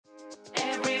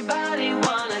Everybody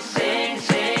wanna sing,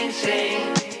 sing,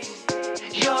 sing.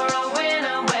 You're a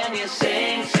winner when you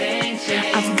sing, sing,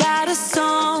 sing. I've got a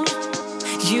song,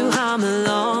 you hum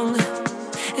along,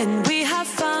 and we have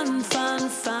fun, fun,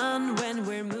 fun when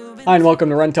we're moving. Hi, and welcome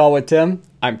to Run Tall with Tim.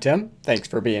 I'm Tim. Thanks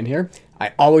for being here.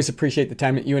 I always appreciate the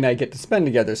time that you and I get to spend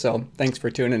together, so thanks for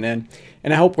tuning in.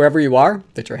 And I hope wherever you are,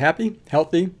 that you're happy,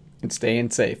 healthy, and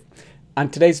staying safe. On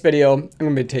today's video, I'm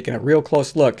going to be taking a real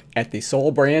close look at the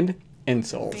sole brand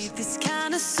Insoles. This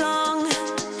kind of song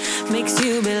makes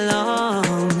you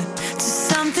belong to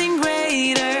something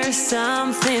greater,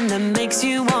 something that makes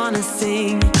you want to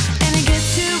sing. And it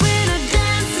gets you in a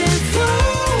dancing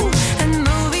flow, and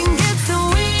moving gets so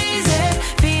easy,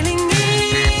 feeling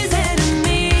easy to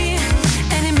me.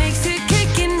 And it makes you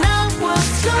kicking out what's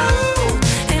slow,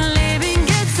 and living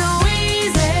gets so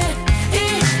easy,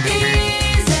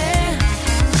 easy.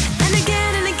 And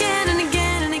again and again and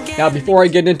again and again. Now, before I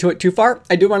get into it too far,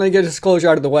 I do want to get a disclosure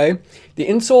out of the way. The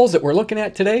insoles that we're looking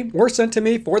at today were sent to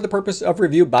me for the purpose of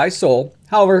review by Sole.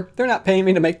 However, they're not paying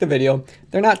me to make the video.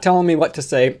 They're not telling me what to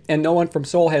say, and no one from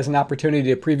Sole has an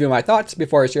opportunity to preview my thoughts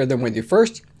before I share them with you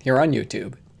first here on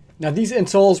YouTube. Now, these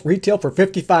insoles retail for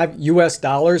 $55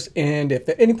 US, and if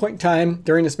at any point in time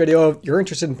during this video you're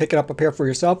interested in picking up a pair for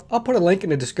yourself, I'll put a link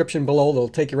in the description below that'll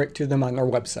take you right to them on our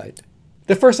website.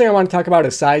 The first thing I want to talk about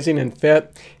is sizing and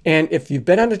fit. And if you've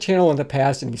been on the channel in the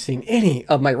past and you've seen any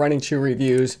of my running shoe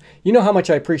reviews, you know how much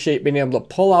I appreciate being able to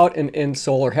pull out an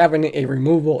insole or having a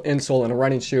removable insole in a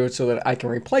running shoe so that I can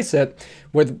replace it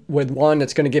with one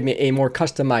that's going to give me a more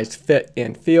customized fit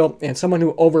and feel. And someone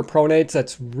who overpronates,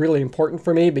 that's really important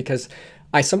for me because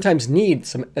I sometimes need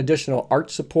some additional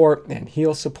arch support and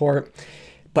heel support.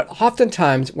 But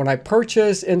oftentimes when I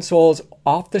purchase insoles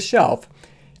off the shelf,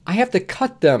 I have to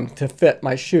cut them to fit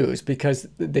my shoes because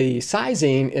the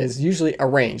sizing is usually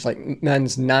arranged, like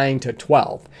men's 9 to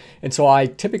 12. And so I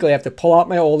typically have to pull out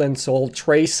my old insole,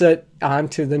 trace it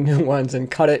onto the new ones, and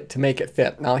cut it to make it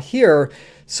fit. Now here,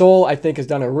 Sole, I think, has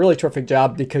done a really terrific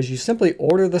job because you simply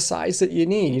order the size that you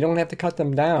need. You don't have to cut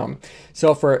them down.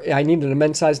 So I needed a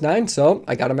men's size 9, so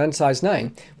I got a men's size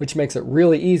 9, which makes it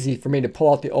really easy for me to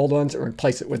pull out the old ones and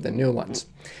replace it with the new ones.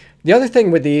 The other thing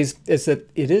with these is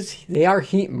that they are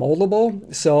heat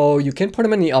moldable, so you can put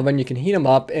them in the oven, you can heat them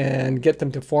up and get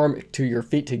them to form to your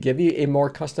feet to give you a more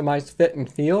customized fit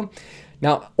and feel.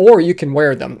 Now, or you can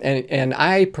wear them, and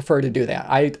I prefer to do that.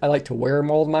 I like to wear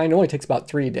mold mine. It only takes about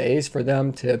 3 days for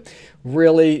them to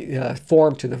really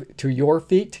form to your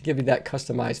feet to give you that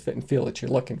customized fit and feel that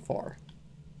you're looking for.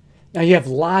 Now, you have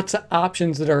lots of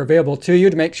options that are available to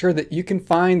you to make sure that you can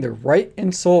find the right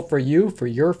insole for you, for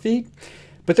your feet.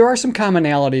 But there are some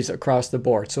commonalities across the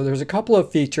board. So there's a couple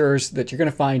of features that you're going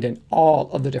to find in all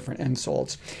of the different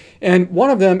insoles. And one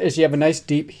of them is you have a nice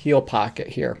deep heel pocket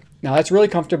here. Now that's really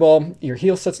comfortable. Your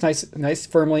heel sits nice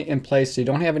firmly in place, so you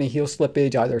don't have any heel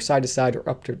slippage either side to side or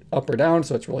up or down,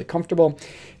 so it's really comfortable.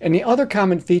 And the other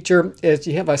common feature is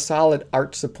you have a solid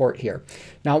arch support here.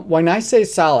 Now when I say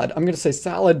solid, I'm going to say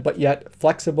solid but yet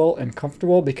flexible and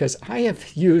comfortable because I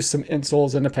have used some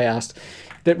insoles in the past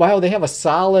that while they have a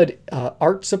solid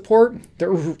arch support,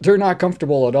 they're not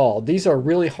comfortable at all. These are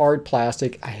really hard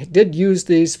plastic. I did use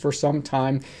these for some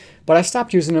time, but I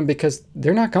stopped using them because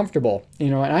they're not comfortable. You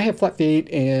know, and I have flat feet,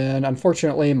 and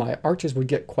unfortunately my arches would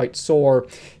get quite sore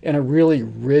in a really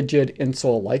rigid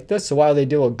insole like this. So while they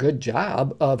do a good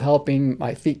job of helping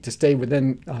my feet to stay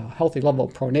within a healthy level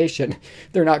of pronation,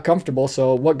 they're not comfortable.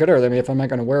 So what good are they if I'm not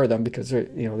going to wear them because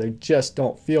they just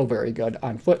don't feel very good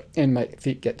on foot and my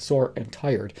feet get sore and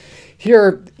tired.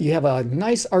 Here you have a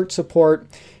nice arch support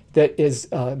that is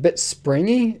a bit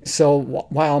springy, so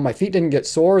while my feet didn't get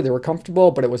sore, they were comfortable,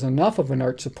 but it was enough of an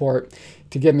arch support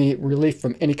to give me relief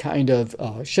from any kind of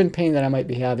shin pain that I might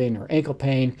be having or ankle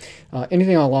pain,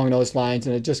 anything along those lines,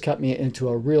 and it just kept me into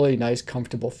a really nice,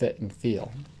 comfortable fit and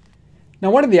feel.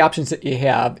 Now, one of the options that you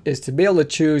have is to be able to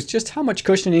choose just how much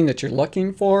cushioning that you're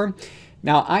looking for.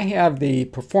 Now, I have the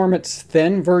performance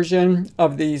thin version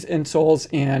of these insoles,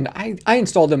 and I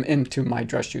installed them into my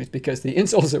dress shoes because the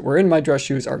insoles that were in my dress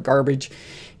shoes are garbage.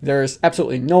 There's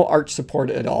absolutely no arch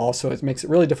support at all, so it makes it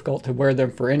really difficult to wear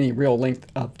them for any real length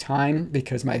of time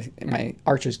because my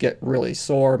arches get really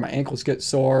sore, my ankles get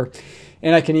sore,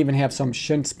 and I can even have some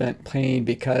shin splint pain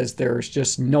because there's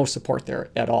just no support there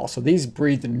at all. So these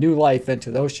breathe new life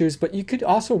into those shoes, but you could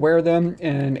also wear them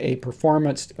in a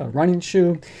performance running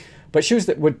shoe. But shoes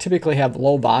that would typically have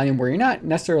low volume where you're not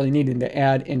necessarily needing to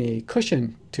add any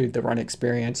cushion to the run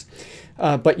experience.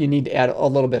 But you need to add a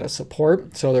little bit of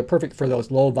support. So they're perfect for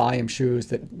those low volume shoes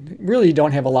that really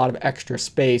don't have a lot of extra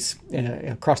space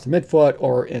across the midfoot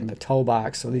or in the toe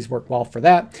box. So these work well for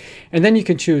that. And then you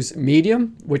can choose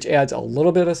medium, which adds a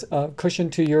little bit of cushion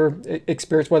to your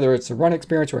experience, whether it's a run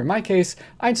experience or in my case,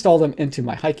 I install them into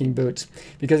my hiking boots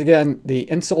because again, the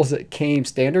insoles that came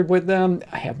standard with them,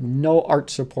 I have no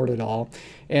arch support at all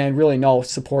and really no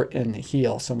support in the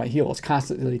heel. So my heel is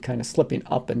constantly kind of slipping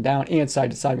up and down and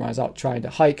side to side when I was out trying to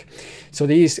hike. So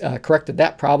these corrected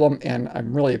that problem and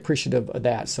I'm really appreciative of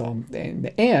that. So,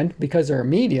 and because they're a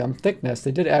medium thickness,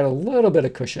 they did add a little bit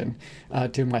of cushion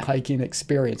to my hiking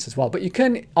experience as well. But you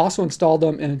can also install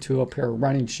them into a pair of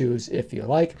running shoes if you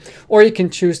like, or you can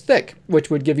choose thick, which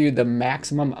would give you the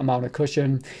maximum amount of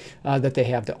cushion that they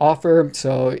have to offer.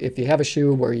 So if you have a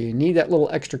shoe where you need that little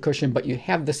extra cushion, but you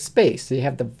have the space, so you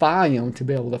have the volume to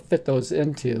be able to fit those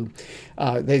into,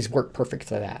 these work perfect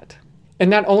for that. And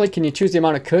not only can you choose the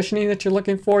amount of cushioning that you're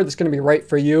looking for that's going to be right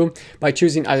for you by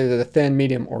choosing either the thin,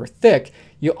 medium, or thick,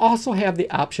 you also have the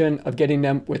option of getting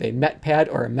them with a met pad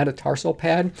or a metatarsal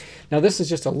pad. Now this is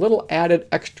just a little added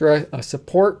extra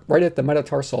support right at the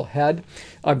metatarsal head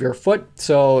of your foot.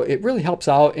 So it really helps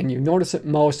out and you notice it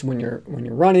most when you're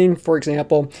running, for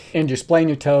example, and you're splaying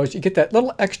your toes. You get that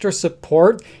little extra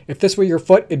support. If this were your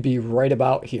foot, it'd be right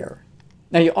about here.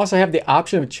 Now you also have the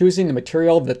option of choosing the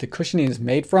material that the cushioning is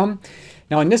made from.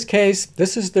 Now in this case,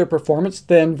 this is their performance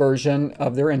thin version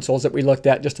of their insoles that we looked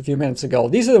at just a few minutes ago.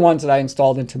 These are the ones that I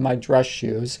installed into my dress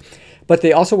shoes, but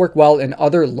they also work well in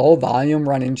other low volume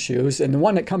running shoes. And the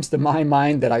one that comes to my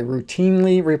mind that I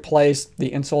routinely replace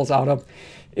the insoles out of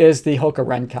is the Hoka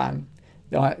Rincon.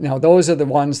 Now those are the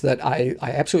ones that I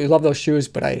absolutely love those shoes,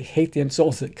 but I hate the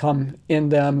insoles that come in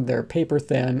them. They're paper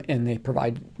thin and they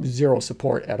provide zero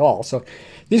support at all. So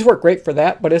these work great for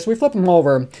that. But as we flip them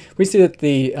over, we see that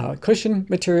the cushion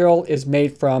material is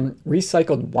made from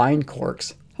recycled wine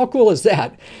corks. How cool is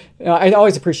that? I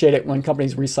always appreciate it when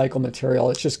companies recycle material.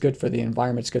 It's just good for the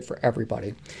environment. It's good for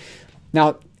everybody.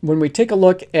 Now, when we take a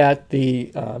look at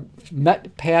the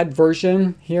met pad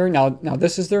version here, now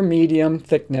this is their medium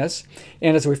thickness,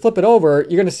 and as we flip it over,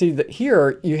 you're going to see that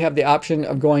here you have the option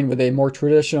of going with a more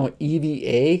traditional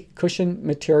EVA cushion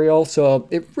material. So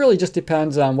it really just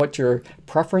depends on what your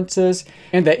preference is,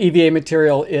 and that EVA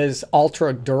material is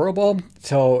ultra durable.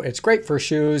 So it's great for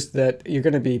shoes that you're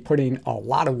going to be putting a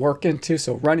lot of work into.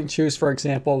 So running shoes, for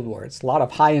example, where it's a lot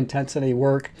of high intensity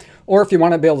work, or if you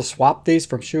want to be able to swap these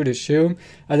from shoe to shoe,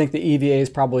 I think the EVA is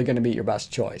probably going to be your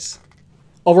best choice.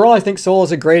 Overall, I think sole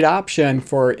is a great option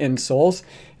for insoles,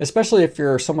 especially if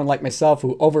you're someone like myself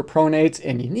who overpronates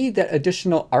and you need that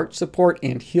additional arch support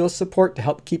and heel support to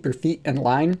help keep your feet in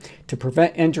line to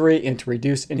prevent injury and to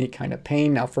reduce any kind of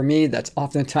pain. Now for me, that's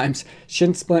oftentimes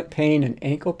shin splint pain and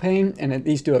ankle pain, and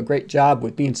these do a great job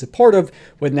with being supportive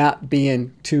with not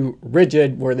being too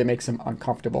rigid where they make them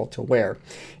uncomfortable to wear.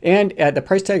 And at the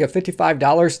price tag of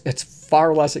 $55, it's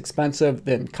far less expensive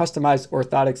than customized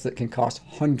orthotics that can cost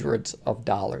hundreds of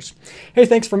dollars. Hey,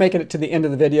 thanks for making it to the end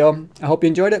of the video. I hope you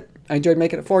enjoyed it. I enjoyed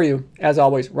making it for you. As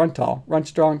always, run tall, run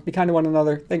strong, be kind to one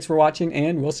another. Thanks for watching,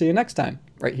 and we'll see you next time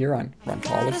right here on Run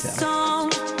Tall with Tim.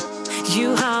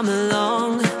 You hum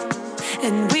along,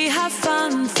 and we have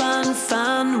fun, fun,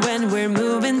 fun when we're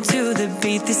moving to the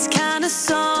beat. This kind of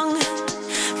song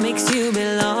makes you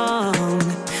belong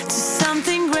to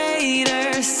something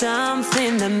greater,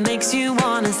 something that makes you want